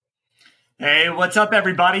Hey, what's up,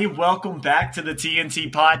 everybody? Welcome back to the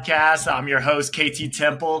TNT podcast. I'm your host, KT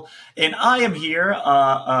Temple, and I am here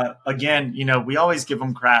again. You know, we always give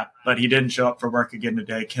him crap, but he didn't show up for work again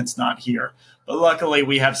today. Kent's not here. But luckily,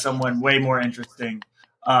 we have someone way more interesting.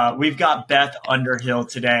 We've got Beth Underhill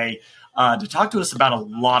today to talk to us about a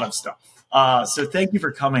lot of stuff. So thank you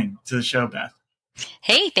for coming to the show, Beth.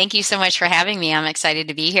 Hey, thank you so much for having me. I'm excited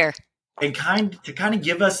to be here. And kind of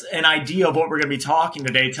give us an idea of what we're going to be talking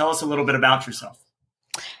today. Tell us a little bit about yourself.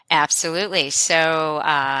 Absolutely. So,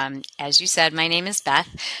 as you said, my name is Beth.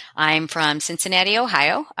 I'm from Cincinnati,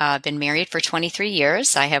 Ohio. I've been married for 23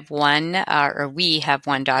 years. I have we have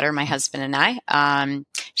one daughter, my husband and I.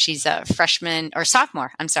 She's a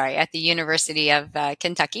sophomore, at the University of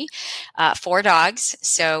Kentucky. 4 dogs.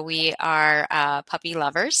 So we are puppy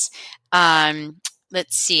lovers.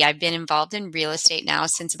 Let's see, I've been involved in real estate now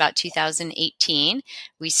since about 2018.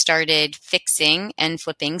 We started fixing and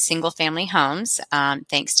flipping single family homes,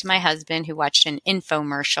 thanks to my husband who watched an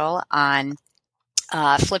infomercial on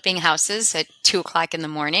flipping houses at 2:00 in the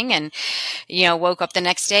morning and, woke up the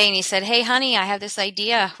next day and he said, "Hey, honey, I have this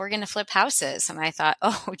idea. We're going to flip houses." And I thought,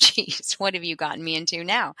 oh, geez, what have you gotten me into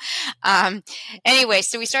now? Anyway,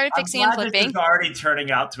 so we started fixing and flipping. This is already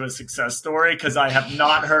turning out to a success story because I have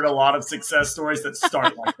not heard a lot of success stories that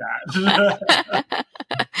start like that.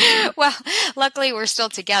 Well, luckily we're still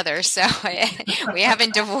together, so we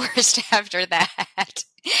haven't divorced after that.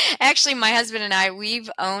 Actually, my husband and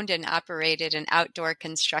we've owned and operated an outdoor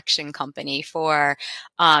construction company for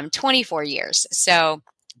 24 years. So,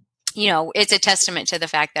 it's a testament to the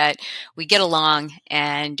fact that we get along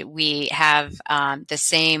and we have the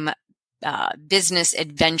same business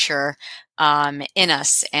adventure in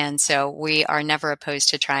us. And so we are never opposed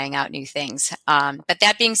to trying out new things. But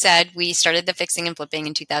that being said, we started the fixing and flipping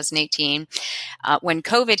in 2018. When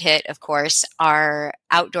COVID hit, of course, our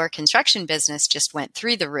outdoor construction business just went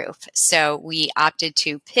through the roof. So we opted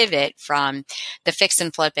to pivot from the fix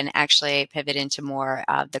and flip and actually pivot into more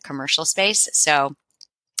of the commercial space. So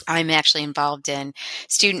I'm actually involved in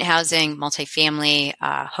student housing, multifamily,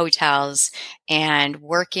 hotels, and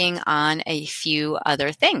working on a few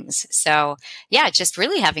other things. So yeah, just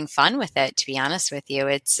really having fun with it, to be honest with you.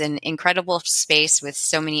 It's an incredible space with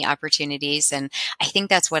so many opportunities. And I think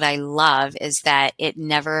that's what I love is that it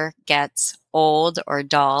never gets old or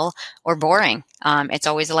dull or boring. It's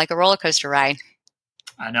always like a roller coaster ride.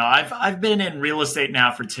 I know. I've been in real estate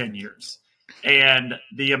now for 10 years, and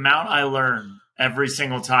the amount I learn every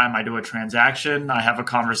single time I do a transaction, I have a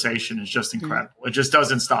conversation, is just incredible. Mm-hmm. It just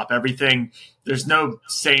doesn't stop. Everything, there's no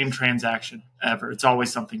same transaction ever. It's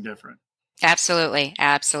always something different. Absolutely.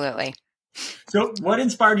 Absolutely. So what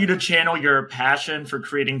inspired you to channel your passion for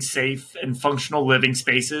creating safe and functional living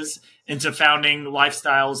spaces into founding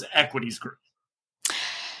Lifestyles Equities Group?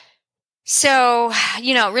 So,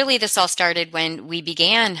 really this all started when we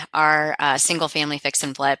began our single family fix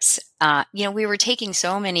and flips. We were taking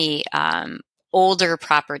so many older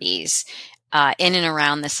properties in and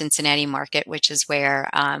around the Cincinnati market, which is where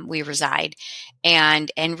we reside, and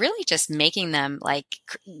really just making them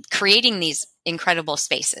creating these incredible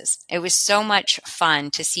spaces. It was so much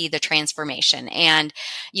fun to see the transformation, and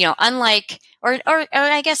unlike or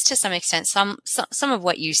I guess to some extent some of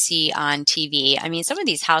what you see on TV. I mean, some of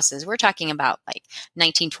these houses we're talking about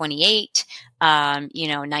 1928,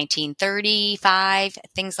 1935,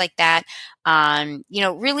 things like that.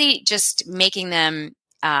 Really just making them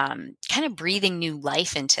kind of breathing new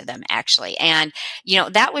life into them, actually. And,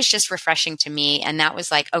 that was just refreshing to me. And that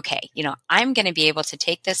was like, okay, I'm going to be able to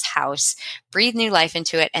take this house, breathe new life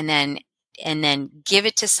into it, and then give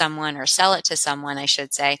it to someone or sell it to someone, I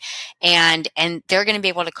should say. And they're going to be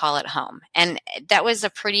able to call it home. And that was a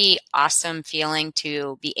pretty awesome feeling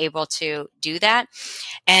to be able to do that.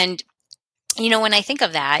 And when I think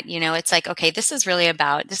of that, it's like, okay, this is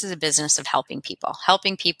a business of helping people, have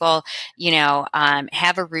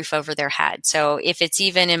a roof over their head. So if it's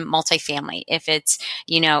even in multifamily, if it's,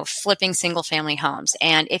 flipping single family homes.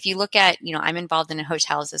 And if you look at, I'm involved in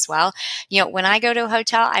hotels as well. When I go to a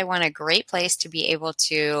hotel, I want a great place to be able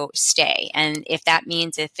to stay. And if that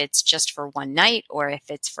means if it's just for one night or if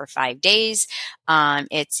it's for 5 days,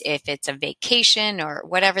 if it's a vacation or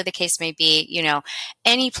whatever the case may be,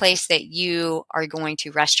 any place that you are going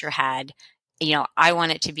to rest your head, I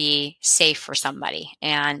want it to be safe for somebody.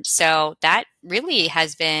 And so that really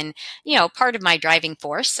has been, part of my driving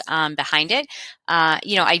force behind it.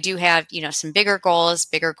 I do have, some bigger goals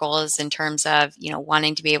in terms of,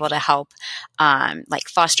 wanting to be able to help like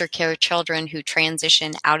foster care children who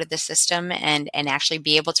transition out of the system and actually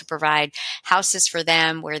be able to provide houses for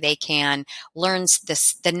them where they can learn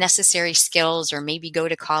the necessary skills or maybe go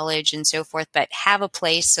to college and so forth, but have a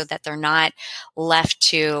place so that they're not left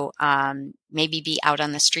to maybe be out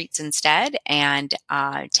on the streets instead and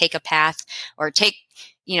take a path or take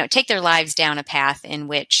their lives down a path in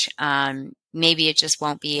which maybe it just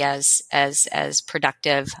won't be as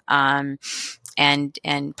productive and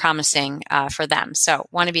promising for them. So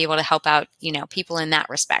want to be able to help out, people in that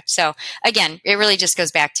respect. So again, it really just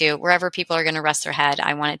goes back to wherever people are going to rest their head.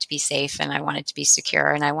 I want it to be safe and I want it to be secure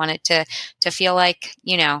and I want it to feel like,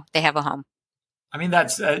 they have a home. I mean,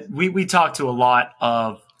 that's we talk to a lot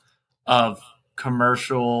of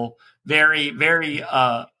commercial, very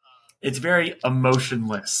it's very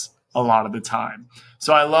emotionless a lot of the time.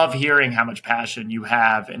 So I love hearing how much passion you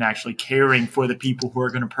have in actually caring for the people who are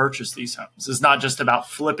going to purchase these homes. It's not just about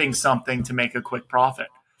flipping something to make a quick profit.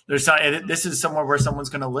 This is somewhere where someone's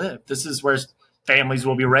going to live. This is where families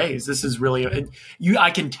will be raised. This is really I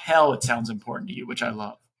can tell it sounds important to you, which I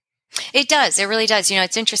love. It does. It really does.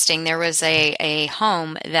 It's interesting. There was a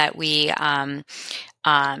home that we,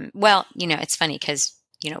 it's funny because,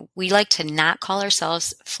 we like to not call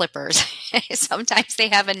ourselves flippers. Sometimes they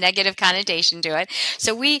have a negative connotation to it.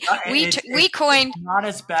 So we coined not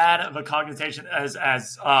as bad of a connotation as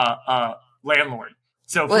landlord.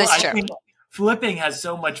 So I think flipping has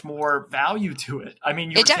so much more value to it. I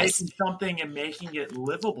mean, you're taking something and making it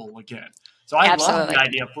livable again. So I love the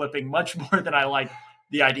idea of flipping much more than I like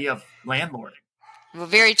the idea of landlording. Well,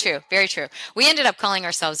 very true. Very true. We ended up calling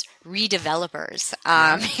ourselves redevelopers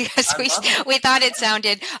because we thought it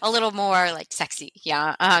sounded a little more like sexy.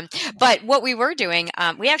 Yeah. But what we were doing,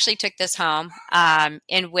 we actually took this home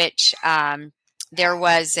in which there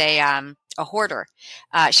was a hoarder.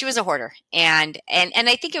 She was a hoarder. And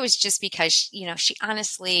I think it was just because, she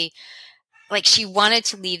honestly, she wanted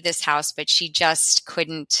to leave this house, but she just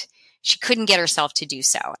couldn't get herself to do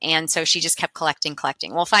so. And so she just kept collecting.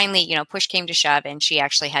 Well, finally, push came to shove and she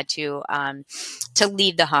actually had to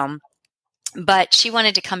leave the home, but she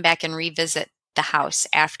wanted to come back and revisit the house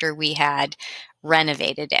after we had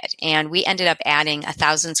renovated it. And we ended up adding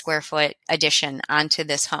 1,000 square foot addition onto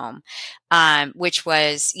this home, which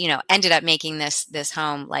was, ended up making this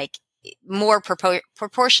home more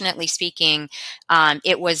proportionately speaking,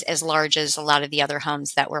 it was as large as a lot of the other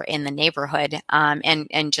homes that were in the neighborhood,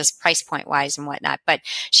 and just price point wise and whatnot. But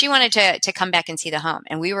she wanted to come back and see the home.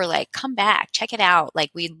 And we were like, come back, check it out.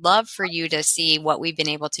 We'd love for you to see what we've been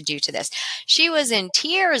able to do to this. She was in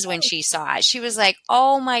tears when she saw it. She was like,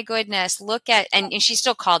 oh my goodness, look at, and she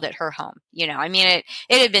still called it her home. I mean, it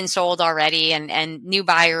had been sold already and new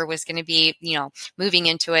buyer was going to be, moving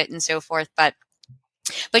into it and so forth. But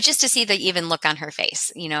just to see the even look on her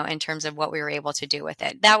face, in terms of what we were able to do with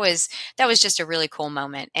it, that was just a really cool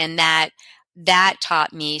moment. And that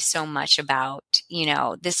taught me so much about,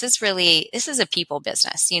 this is a people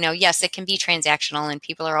business. Yes, it can be transactional and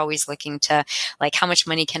people are always looking to how much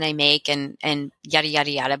money can I make and yada,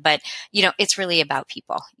 yada, yada. But, it's really about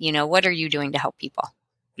people. What are you doing to help people?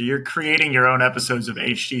 You're creating your own episodes of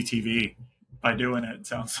HGTV by doing it. It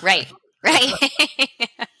sounds right.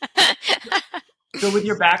 So with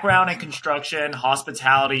your background in construction,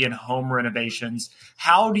 hospitality, and home renovations,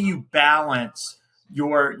 how do you balance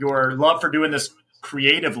your love for doing this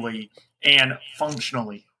creatively and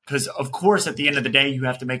functionally? Because, of course, at the end of the day, you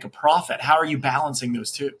have to make a profit. How are you balancing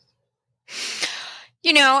those two?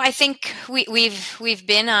 I think we've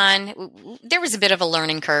been on, there was a bit of a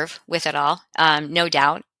learning curve with it all, no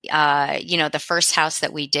doubt. The first house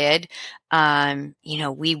that we did,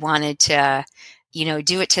 we wanted to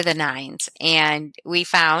do it to the nines. And we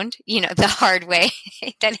found, the hard way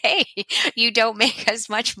that, hey, you don't make as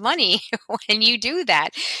much money when you do that.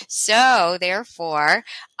 So therefore,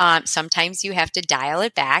 sometimes you have to dial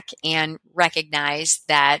it back and recognize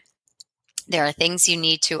that there are things you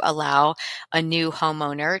need to allow a new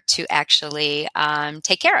homeowner to actually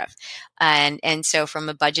take care of. And so from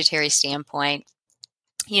a budgetary standpoint,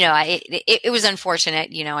 it was unfortunate,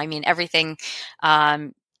 I mean, everything,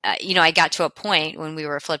 I got to a point when we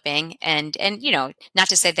were flipping and, not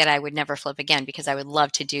to say that I would never flip again because I would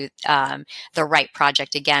love to do the right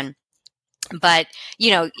project again. But,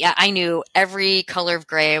 I knew every color of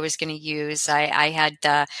gray I was going to use. I had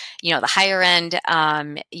the higher end,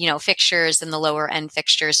 fixtures and the lower end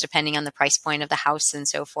fixtures, depending on the price point of the house and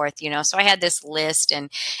so forth, so I had this list and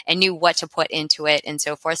knew what to put into it and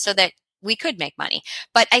so forth so that, we could make money.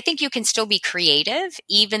 But I think you can still be creative,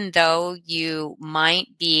 even though you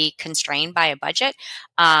might be constrained by a budget.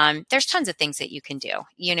 There's tons of things that you can do.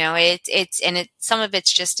 Some of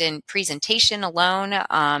it's just in presentation alone.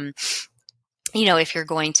 If you're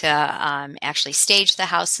going to actually stage the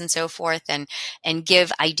house and so forth, and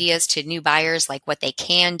give ideas to new buyers, like what they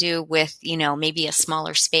can do with, maybe a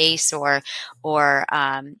smaller space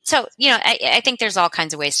I think there's all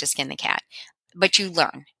kinds of ways to skin the cat, but you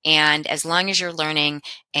learn. And as long as you're learning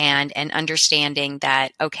and understanding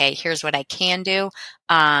that, okay, here's what I can do,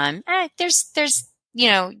 there's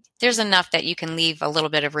enough that you can leave a little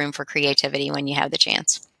bit of room for creativity when you have the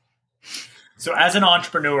chance. So as an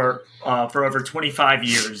entrepreneur for over 25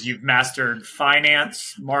 years, you've mastered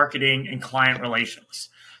finance, marketing, and client relations.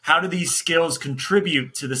 How do these skills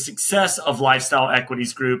contribute to the success of Lifestyle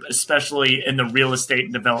Equities Group, especially in the real estate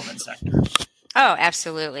and development sector? Oh,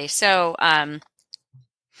 absolutely. So, I've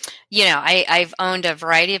owned a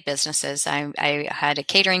variety of businesses. I had a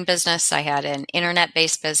catering business. I had an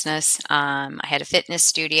internet-based business. I had a fitness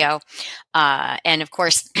studio. And of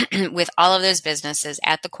course, with all of those businesses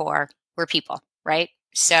at the core were people, right?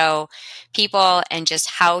 So people and just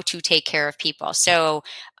how to take care of people. So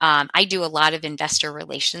I do a lot of investor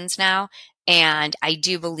relations now. And I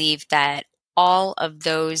do believe that all of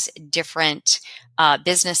those different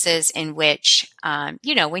businesses in which,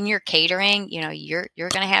 when you're catering, you're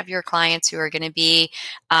going to have your clients who are going to be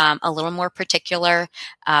a little more particular.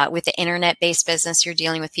 With the internet-based business, you're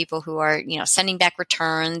dealing with people who are, sending back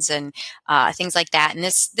returns and things like that. And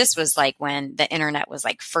this was like when the internet was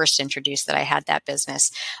like first introduced that I had that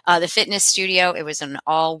business. The fitness studio, it was an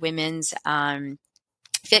all women's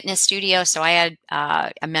fitness studio. So I had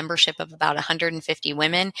a membership of about 150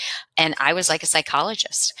 women, and I was like a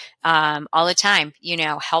psychologist all the time,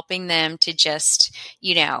 helping them to just,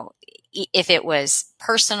 if it was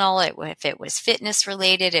personal, if it was fitness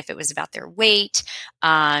related, if it was about their weight,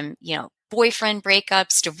 boyfriend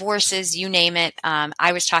breakups, divorces, you name it.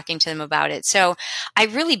 I was talking to them about it. So I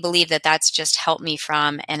really believe that that's just helped me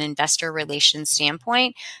from an investor relations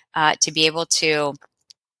standpoint to be able to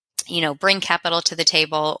bring capital to the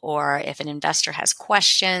table, or if an investor has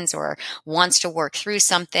questions or wants to work through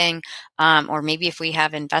something, or maybe if we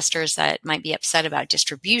have investors that might be upset about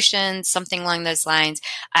distribution, something along those lines.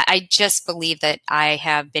 I just believe that I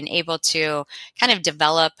have been able to kind of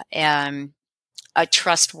develop a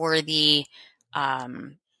trustworthy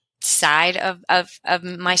side of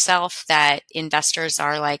myself that investors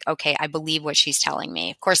are like, okay, I believe what she's telling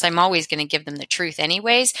me. Of course, I'm always going to give them the truth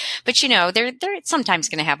anyways, but they're sometimes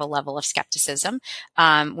going to have a level of skepticism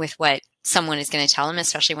with what someone is going to tell them,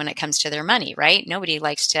 especially when it comes to their money, right? Nobody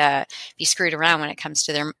likes to be screwed around when it comes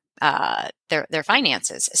to their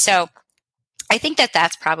finances. So I think that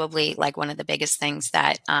that's probably like one of the biggest things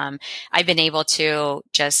that I've been able to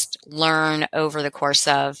just learn over the course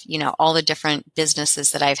of, all the different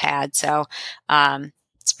businesses that I've had. So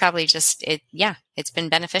it's probably just it's been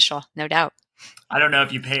beneficial, no doubt. I don't know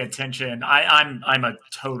if you pay attention. I'm a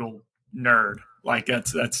total nerd. Like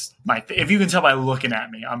that's my if you can tell by looking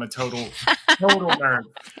at me, I'm a total nerd.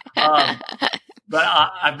 But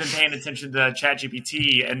I've been paying attention to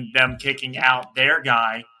ChatGPT and them kicking out their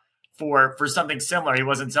guy for something similar. He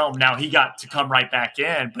wasn't telling him. Now he got to come right back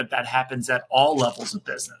in, but that happens at all levels of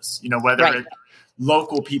business, whether it's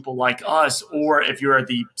local people like us, or if you're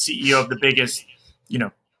the CEO of the biggest,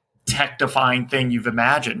 tech defying thing you've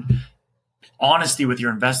imagined. Honesty with your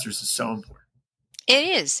investors is so important.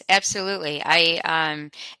 It is, absolutely.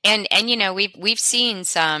 We've seen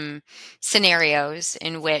some scenarios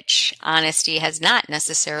in which honesty has not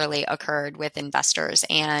necessarily occurred with investors,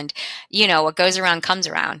 and what goes around comes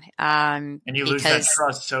around. And you lose that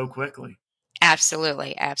trust so quickly.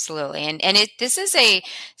 Absolutely, and this is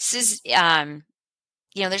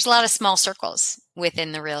there's a lot of small circles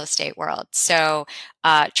within the real estate world. So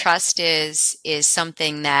trust is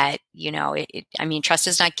something that, trust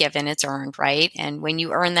is not given, it's earned, right? And when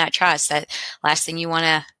you earn that trust, that last thing you want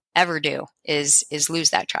to ever do is lose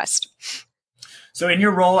that trust. So in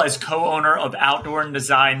your role as co-owner of Outdoor and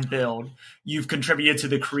Design Build, you've contributed to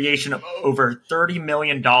the creation of over $30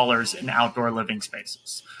 million in outdoor living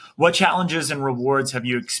spaces. What challenges and rewards have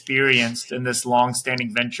you experienced in this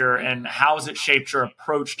long-standing venture, and how has it shaped your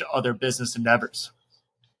approach to other business endeavors?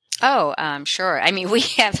 Oh, sure. I mean, we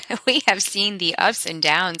have seen the ups and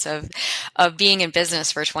downs of being in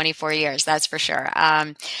business for 24 years. That's for sure.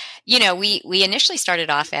 We initially started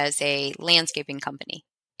off as a landscaping company.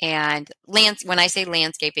 And when I say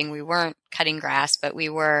landscaping, we weren't cutting grass, but we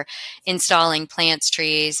were installing plants,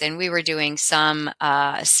 trees, and we were doing some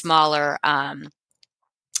smaller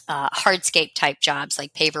hardscape type jobs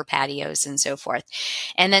like paver patios and so forth.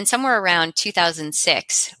 And then somewhere around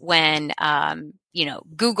 2006, when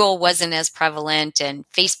Google wasn't as prevalent and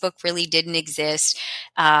Facebook really didn't exist,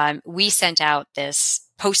 we sent out this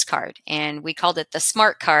postcard, and we called it the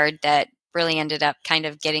smart card, that really ended up kind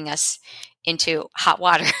of getting us into hot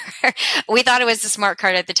water. We thought it was the smart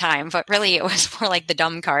card at the time, but really it was more like the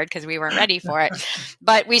dumb card because we weren't ready for it.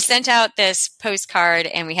 But we sent out this postcard,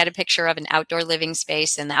 and we had a picture of an outdoor living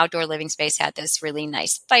space, and the outdoor living space had this really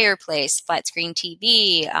nice fireplace, flat screen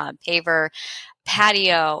TV, paver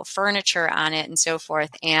patio, furniture on it, and so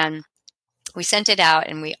forth. And we sent it out,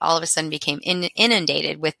 and we all of a sudden became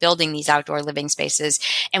inundated with building these outdoor living spaces,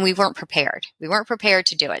 and we weren't prepared. We weren't prepared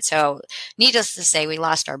to do it. So needless to say, we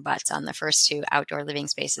lost our butts on the first 2 outdoor living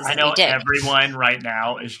spaces I that we know did. everyone right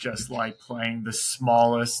now is just like playing the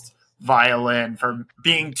smallest violin for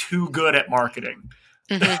being too good at marketing.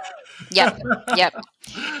 Mm-hmm. Yep.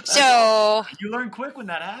 So you learn quick when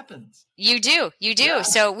that happens. You do. Yeah.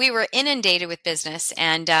 So we were inundated with business.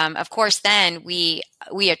 And of course, then we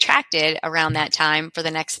attracted around that time for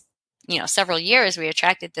the next several years, we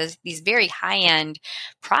attracted these very high-end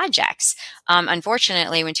projects.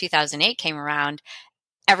 Unfortunately, when 2008 came around,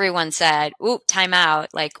 everyone said, "Oop, time out.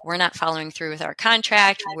 Like, we're not following through with our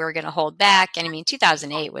contract. We're going to hold back." And I mean,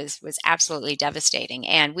 2008 was absolutely devastating.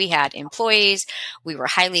 And we had employees. We were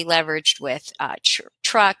highly leveraged with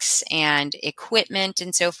trucks and equipment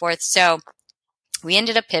and so forth. So we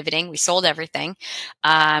ended up pivoting. We sold everything.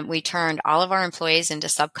 We turned all of our employees into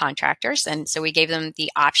subcontractors. And so we gave them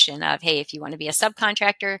the option of, hey, if you want to be a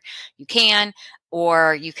subcontractor, you can,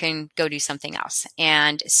 or you can go do something else.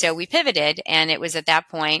 And so we pivoted. And it was at that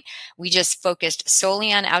point, we just focused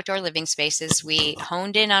solely on outdoor living spaces. We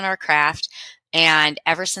honed in on our craft. And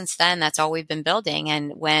ever since then, that's all we've been building.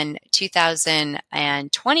 And when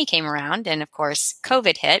 2020 came around, and of course,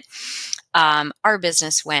 COVID hit, our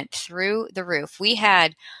business went through the roof. We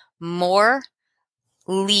had more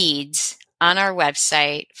leads on our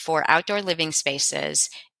website for outdoor living spaces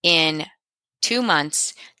in 2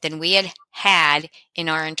 months than we had in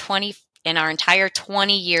our entire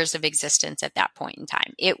 20 years of existence at that point in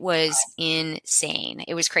time. It was insane.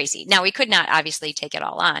 It was crazy. Now, we could not obviously take it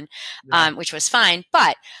all on, which was fine.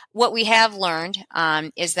 But what we have learned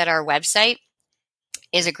is that our website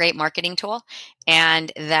is a great marketing tool,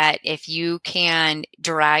 and that if you can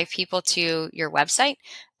drive people to your website,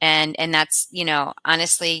 and that's,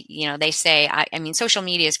 honestly, they say, I mean, social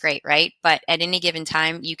media is great, right? But at any given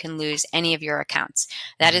time, you can lose any of your accounts.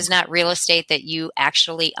 That is not real estate that you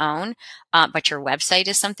actually own, but your website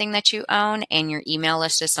is something that you own, and your email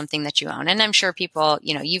list is something that you own. And I'm sure people,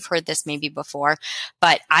 you've heard this maybe before,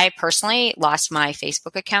 but I personally lost my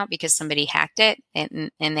Facebook account because somebody hacked it,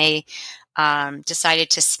 and they decided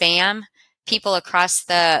to spam people across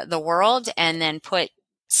the world, and then put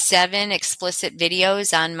 7 explicit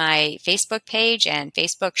videos on my Facebook page, and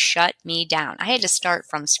Facebook shut me down. I had to start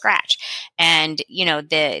from scratch. And,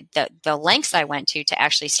 the lengths I went to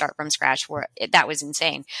actually start from scratch that was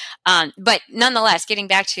insane. But nonetheless, getting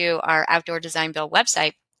back to our outdoor design build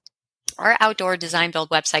website, our outdoor design build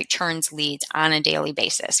website churns leads on a daily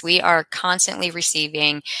basis. We are constantly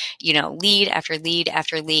receiving, lead after lead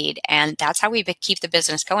after lead. And that's how we keep the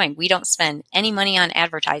business going. We don't spend any money on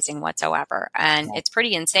advertising whatsoever. And it's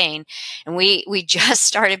pretty insane. And we just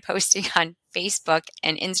started posting on Facebook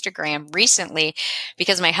and Instagram recently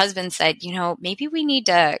because my husband said, maybe we need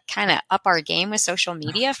to kind of up our game with social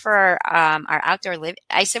media for our outdoor living.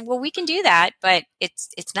 I said, well, we can do that, but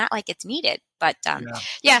it's not like it's needed. But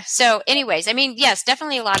so anyways, I mean, yes,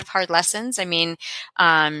 definitely a lot of hard lessons. I mean,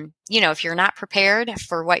 if you're not prepared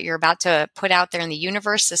for what you're about to put out there in the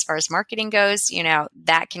universe as far as marketing goes,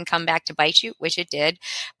 that can come back to bite you, which it did.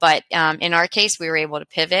 But in our case, we were able to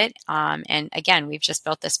pivot. And again, we've just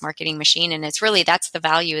built this marketing machine, and that's the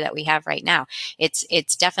value that we have right now.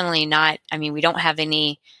 It's definitely not, I mean, we don't have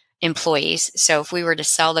any employees. So if we were to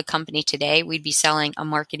sell the company today, we'd be selling a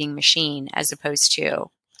marketing machine as opposed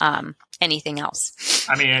to anything else.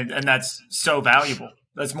 I mean, and that's so valuable.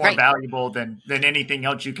 That's more valuable than anything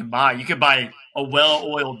else you can buy. You could buy a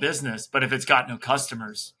well-oiled business, but if it's got no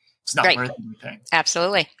customers, it's not worth anything.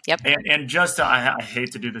 Absolutely. Yep. And just I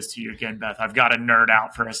hate to do this to you again, Beth. I've got to nerd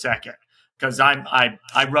out for a second because I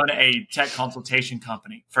run a tech consultation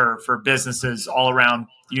company for businesses all around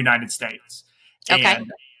the United States. Okay.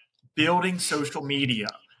 And building social media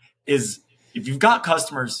is, if you've got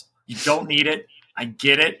customers, you don't need it. I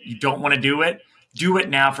get it. You don't want to do it. Do it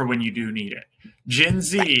now for when you do need it. Gen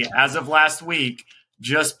Z, as of last week,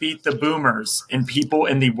 just beat the boomers and people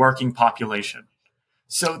in the working population.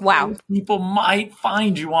 So Wow. those people might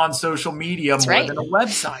find you on social media That's more right. than a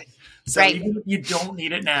website. So Right. even if you don't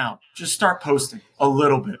need it now, just start posting a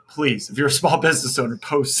little bit, please. If you're a small business owner,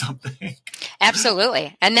 post something.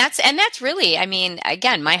 Absolutely. And that's really, I mean,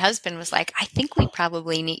 again, my husband was like, I think we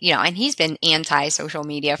probably need, and he's been anti social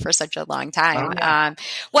media for such a long time. Oh yeah.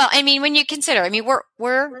 Well, I mean, when you consider, I mean,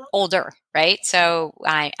 we're older, right? So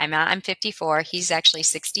I'm 54. He's actually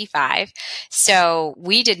 65. So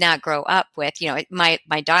we did not grow up with,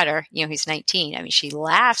 my daughter, who's 19. I mean, she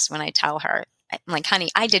laughs when I tell her, I'm like, honey,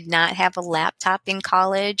 I did not have a laptop in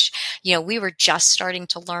college. We were just starting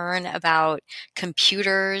to learn about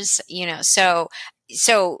computers, so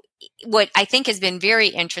what I think has been very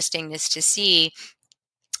interesting is to see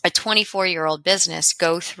a 24-year-old business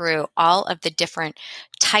go through all of the different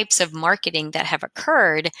types of marketing that have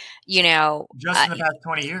occurred, Just in the past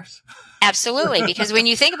 20 years. Absolutely. Because when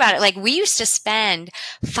you think about it, like we used to spend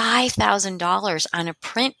 $5,000 on a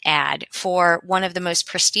print ad for one of the most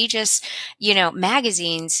prestigious,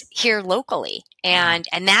 magazines here locally. And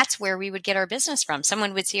that's where we would get our business from.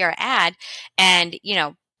 Someone would see our ad and,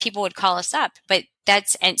 people would call us up,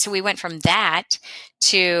 and so we went from that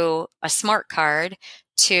to a smart card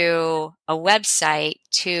to a website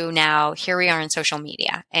to now here we are on social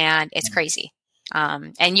media, and it's crazy.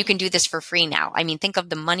 And you can do this for free now. I mean, think of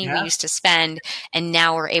the money we used to spend, and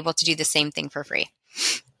now we're able to do the same thing for free.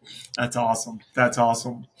 That's awesome. That's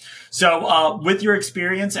awesome. So with your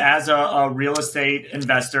experience as a real estate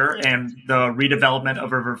investor and the redevelopment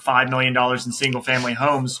of over $5 million in single family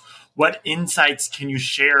homes, what insights can you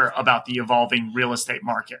share about the evolving real estate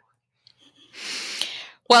market?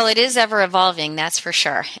 Well, it is ever evolving, that's for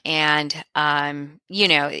sure. And,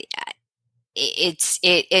 it's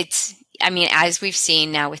I mean, as we've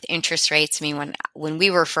seen now with interest rates, I mean, when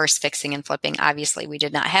we were first fixing and flipping, obviously we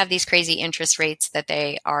did not have these crazy interest rates that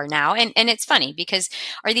they are now. And it's funny because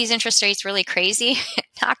are these interest rates really crazy?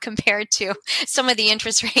 Not compared to some of the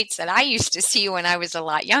interest rates that I used to see when I was a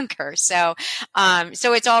lot younger. So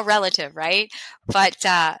it's all relative, right? But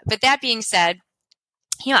that being said,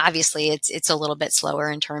 obviously it's a little bit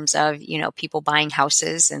slower in terms of, people buying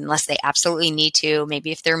houses unless they absolutely need to,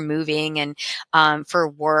 maybe if they're moving and for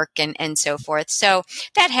work and so forth. So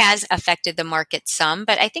that has affected the market some,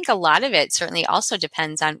 but I think a lot of it certainly also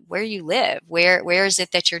depends on where you live. Where is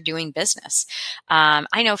it that you're doing business?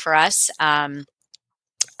 I know for us, I'm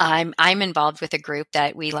involved with a group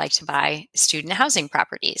that we like to buy student housing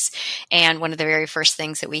properties. And one of the very first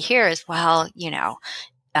things that we hear is, well,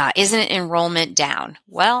 isn't enrollment down?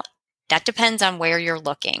 Well, that depends on where you're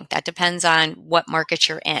looking. That depends on what market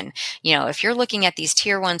you're in. If you're looking at these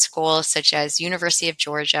tier 1 schools, such as University of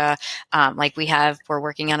Georgia, like we're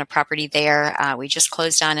working on a property there. We just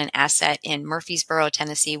closed on an asset in Murfreesboro,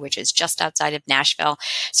 Tennessee, which is just outside of Nashville.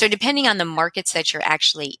 So depending on the markets that you're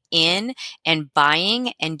actually in and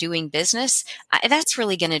buying and doing business, that's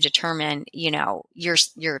really going to determine,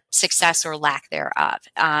 your success or lack thereof.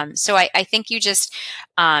 So I think you just,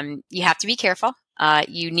 you have to be careful.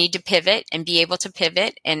 You need to pivot and be able to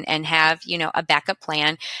pivot and have, a backup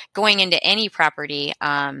plan going into any property.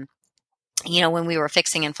 When we were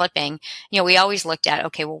fixing and flipping, we always looked at,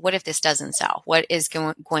 okay, well, what if this doesn't sell? What is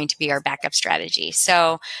going to be our backup strategy?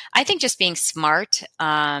 So I think just being smart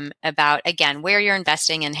about, again, where you're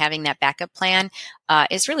investing and having that backup plan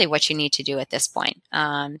is really what you need to do at this point.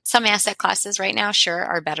 Some asset classes right now, sure,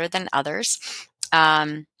 are better than others.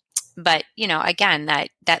 But, again, that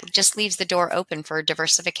just leaves the door open for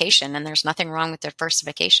diversification, and there's nothing wrong with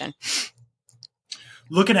diversification.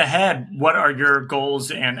 Looking ahead, what are your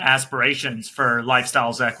goals and aspirations for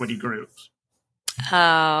Lifestyles Equity Group?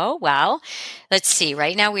 Oh, well, let's see.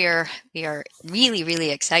 Right now we are really, really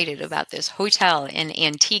excited about this hotel in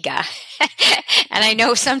Antigua. And I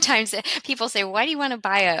know sometimes people say, why do you want to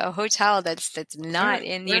buy a hotel that's not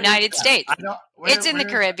in the United States? It's in the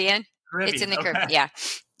Caribbean. It's in the Caribbean. Yeah.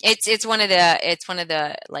 It's one of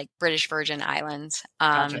the like British Virgin Islands.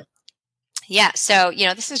 Gotcha. Yeah. So,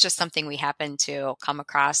 this is just something we happen to come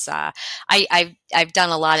across. I've done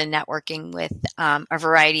a lot of networking with a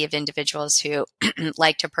variety of individuals who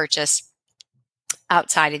like to purchase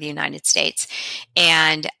outside of the United States.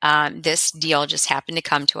 And this deal just happened to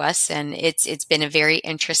come to us, and it's been a very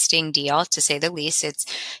interesting deal, to say the least. It's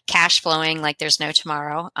cash flowing like there's no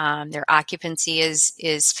tomorrow. Their occupancy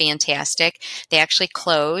is fantastic. They actually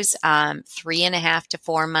close 3.5 to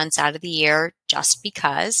 4 months out of the year just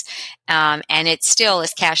because, and it still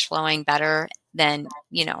is cash flowing better than,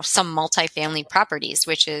 some multifamily properties,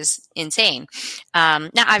 which is insane. Now,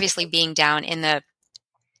 obviously being down in the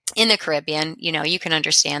in the Caribbean, you can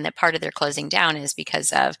understand that part of their closing down is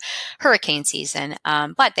because of hurricane season.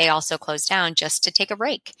 But they also close down just to take a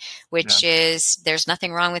break, which is, there's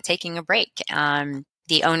nothing wrong with taking a break.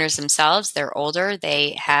 The owners themselves, they're older.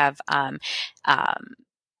 They have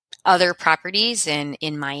other properties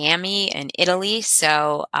in Miami and Italy.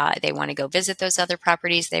 So they want to go visit those other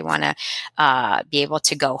properties. They want to be able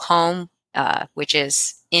to go home, which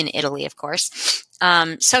is in Italy, of course.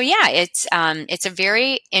 It's a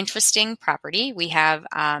very interesting property. We have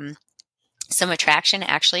some attraction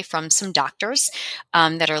actually from some doctors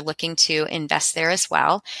that are looking to invest there as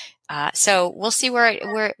well. So we'll see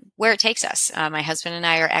where it takes us. My husband and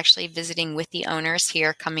I are actually visiting with the owners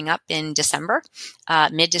here coming up in December,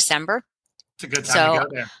 mid-December. It's a good time to go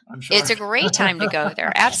there, I'm sure. It's a great time to go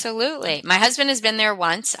there. Absolutely. My husband has been there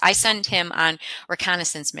once. I sent him on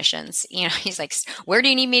reconnaissance missions. He's like, where do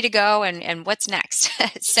you need me to go? And what's next?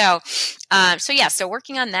 So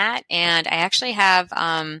working on that. And I actually have,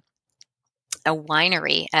 a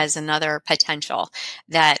winery as another potential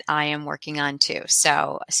that I am working on too.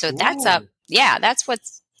 So that's up. Yeah, that's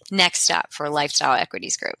what's next up for Lifestyle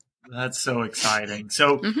Equities Group. That's so exciting.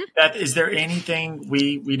 So Beth, is there anything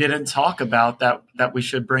we didn't talk about that we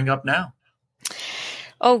should bring up now?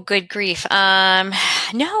 Oh, good grief. No,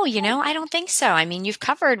 I don't think so. I mean, we've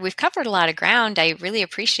covered a lot of ground. I really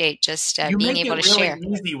appreciate just being able to share. You make it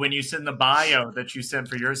really easy when you send the bio that you sent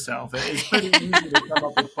for yourself. It's pretty easy to come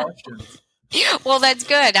up with questions. Well, that's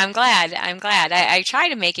good. I'm glad. I try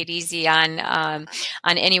to make it easy on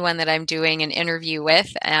anyone that I'm doing an interview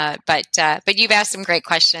with. But you've asked some great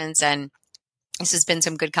questions, and this has been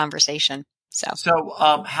some good conversation. So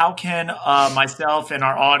how can myself and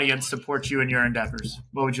our audience support you in your endeavors?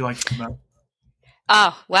 What would you like to promote?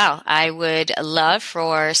 Oh, well, I would love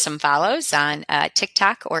for some follows on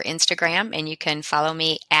TikTok or Instagram, and you can follow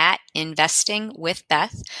me at Investing with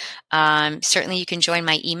Beth. Certainly, you can join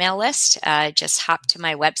my email list. Just hop to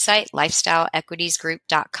my website,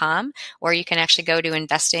 lifestyleequitiesgroup.com, or you can actually go to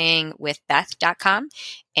investingwithbeth.com.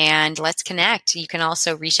 And let's connect. You can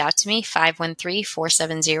also reach out to me,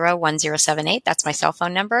 513-470-1078. That's my cell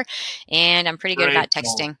phone number. And I'm pretty good about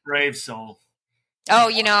texting. Brave soul.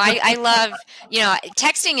 Oh, I love,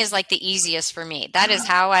 texting is like the easiest for me. That is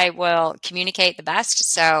how I will communicate the best.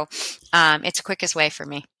 So it's the quickest way for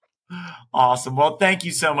me. Awesome. Well, thank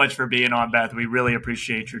you so much for being on, Beth. We really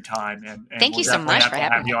appreciate your time. And thank you so much for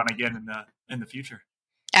having me. You on again in the future.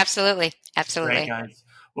 Absolutely. Great, guys.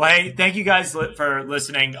 Well, hey, thank you guys for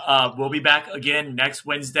listening. We'll be back again next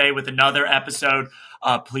Wednesday with another episode.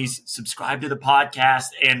 Please subscribe to the podcast,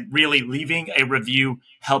 and really leaving a review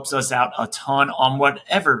helps us out a ton on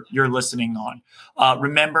whatever you're listening on.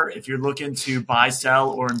 Remember, if you're looking to buy,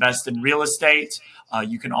 sell, or invest in real estate,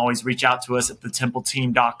 you can always reach out to us at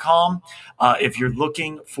thetempleteam.com. If you're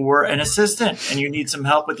looking for an assistant and you need some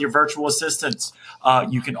help with your virtual assistants,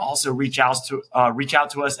 you can also reach out to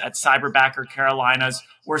us at Cyberbacker Carolinas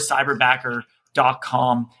or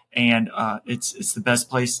cyberbacker.com. And it's the best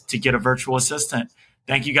place to get a virtual assistant.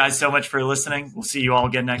 Thank you guys so much for listening. We'll see you all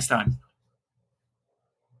again next time.